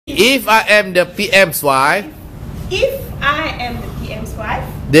If I am the PM's wife, If I am the PM's wife,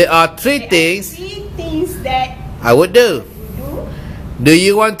 there are three there are things three things that I would do. you do. Do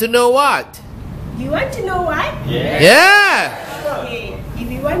you want to know what? You want to know what? Yeah. Okay, if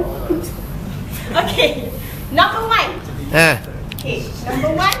you want. Okay, number one. Okay, number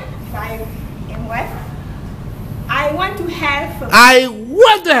one, if I am wife, I want to have. I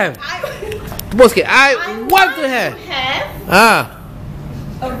want to have. I want to have.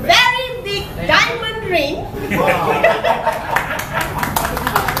 A very big diamond ring.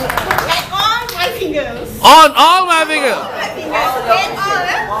 Like all my fingers. On all my fingers. All my fingers. Okay,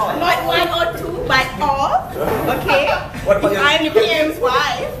 all. Not one or two, but all. Okay. If I'm the PM's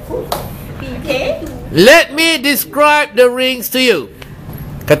wife. Okay. Let me describe the rings to you.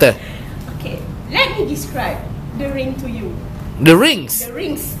 Kata. Okay. Let me describe the ring to you. The rings. The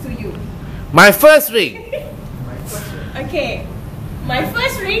rings to you. My first ring. Okay. My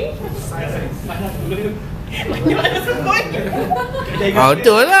first ring. Mana sebut? Oh,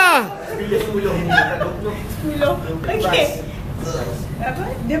 betul lah. 10. Okay. Apa?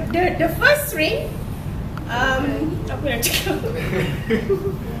 The first ring. Apa nak cakap?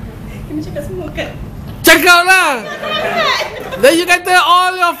 Kena cakap semua kan? Cakap lah. Then you kata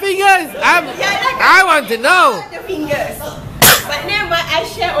all your fingers. I want to know. The fingers. But never, I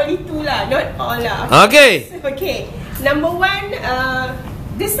share only two lah, not all lah. Okay. Okay. Number one,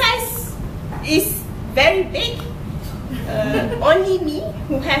 the size is very big. Only me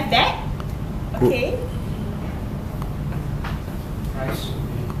who have that. Okay.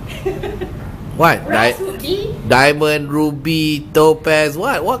 What? Price would be Diamond, ruby, topaz.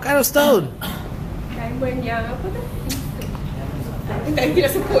 What? What kind of stone? diamond yang apa tu? Tak kita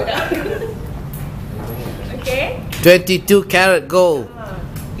nak sebut dah. Okay. 22 karat gold.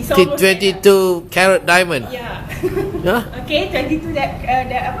 It's almost 22 karat diamond. Yeah. Huh? Okay, 22 that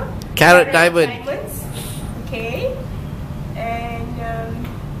apa? Carat diamond. Diamonds. Okay. And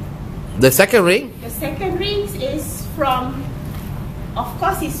The second ring? the second ring is from, of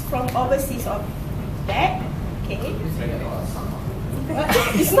course, it's from overseas of that. Okay.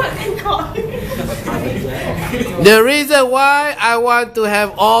 It's not Bangkok. The reason why I want to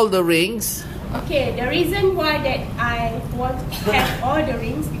have all the rings, Okay, the reason why that I want to have all the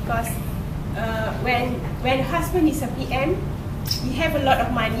rings because when husband is a PM, he have a lot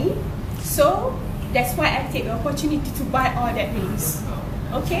of money, so that's why I take the opportunity to buy all that rings.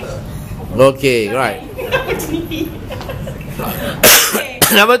 Okay. okay, right. Opportunity. Okay.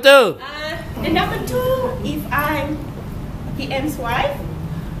 Number two. The number two, if I'm a PM's wife,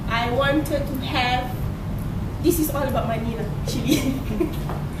 I wanted to have. This is all about money lah, actually.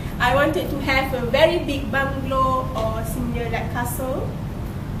 I wanted to have a very big bungalow or similar like castle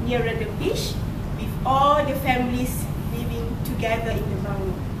nearer the beach with all the families living together in the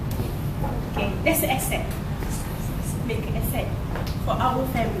bungalow. Okay, that's an asset. Make an asset for our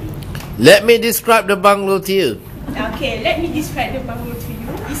family. Let me describe the bungalow to you. Okay, let me describe the bungalow to you.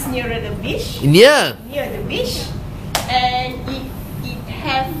 It's nearer the beach. Yeah. Near the beach, and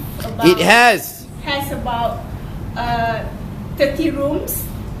It has about 30 rooms.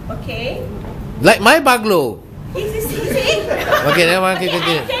 Okay. like my bungalow. Is it? Okay, never mind. Okay,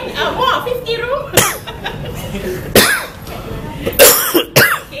 continue. I can more 50 room.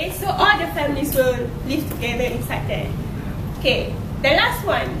 Okay, so all the families will live together inside there. Okay, the last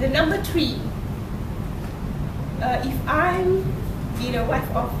one, the number 3. If I'm be the wife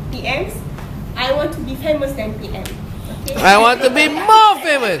of PMs, I want to be famous than PM. Okay? I want to be more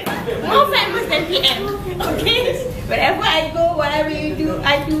famous. More famous than PM. Okay? Wherever I go, whatever I do,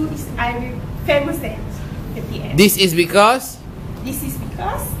 I will famous than the PM. This is because This is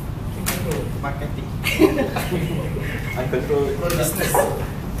because marketing. I control business.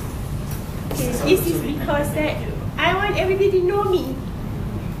 okay, this is because that I want everybody to know me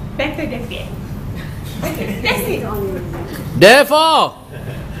better than PM. Okay, that's it. therefore.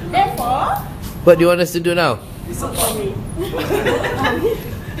 Therefore, What do you want us to do now?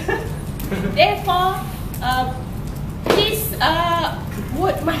 therefore, please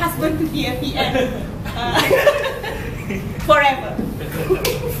vote my husband to be a PM forever.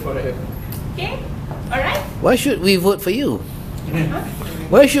 Okay, all right. Why should we vote for you? Huh?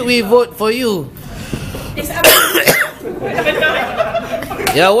 Why should we vote for you? This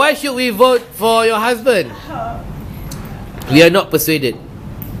Yeah, why should we vote for your husband? We are not persuaded.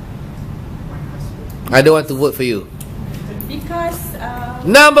 I don't want to vote for you. because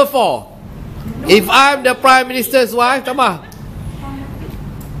Number 4. If I'm the Prime Minister's wife, tambah.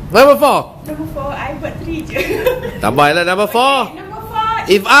 Number 4. number 4, I buat 3 je. Tambahlah number 4. Number 4.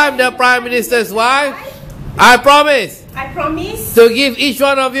 If I'm the Prime Minister's wife, I promise I promise to give each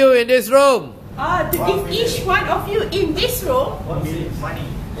one of you in this room to give each one of you in this room Money.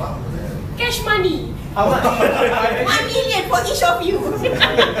 cash money. How much? 1 million for each of you.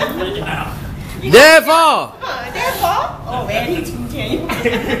 therefore Therefore, very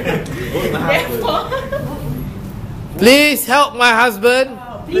Therefore, please help my husband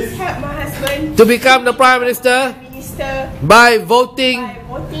please help my husband to become the Prime Minister Minister by voting by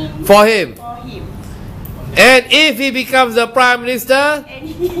voting for him. for him. And if he becomes the Prime Minister, And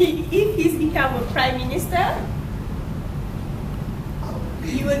if he's become a Prime Minister,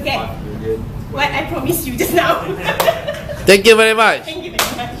 you will get what I promised you just now. thank you very much. Thank you.